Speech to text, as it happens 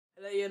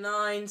Your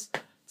nines.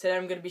 Today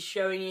I'm going to be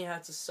showing you how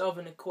to solve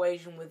an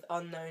equation with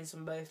unknowns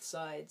on both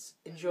sides.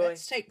 Enjoy.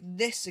 Let's take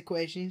this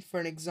equation for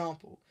an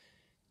example.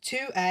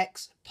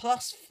 2x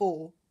plus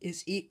 4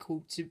 is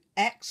equal to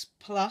x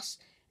plus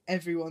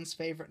everyone's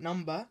favourite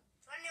number.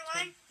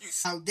 21.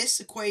 Now this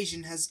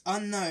equation has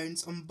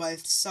unknowns on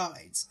both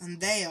sides, and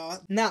they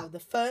are... Now the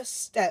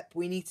first step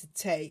we need to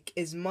take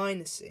is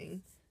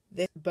minusing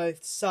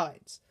both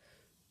sides.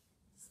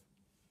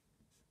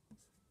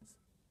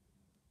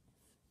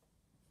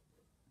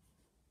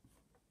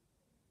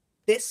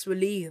 This will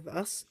leave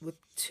us with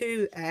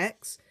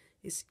 2x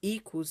is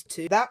equals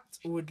to... That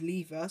would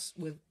leave us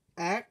with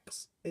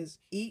x is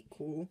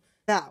equal...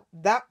 Now,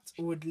 that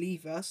would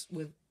leave us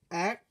with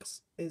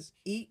x is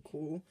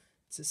equal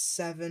to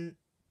 17.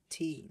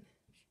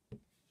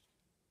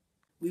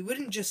 We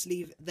wouldn't just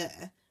leave it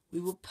there.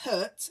 We will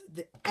put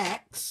the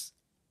x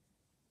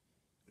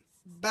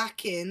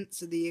back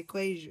into the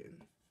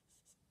equation.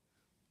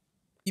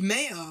 You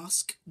may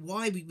ask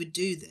why we would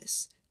do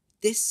this.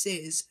 This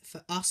is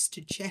for us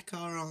to check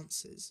our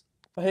answers.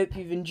 I hope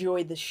you've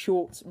enjoyed the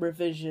short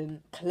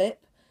revision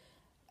clip.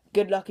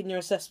 Good luck in your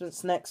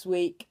assessments next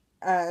week,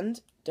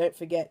 and don't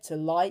forget to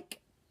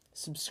like,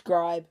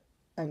 subscribe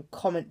and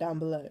comment down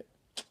below.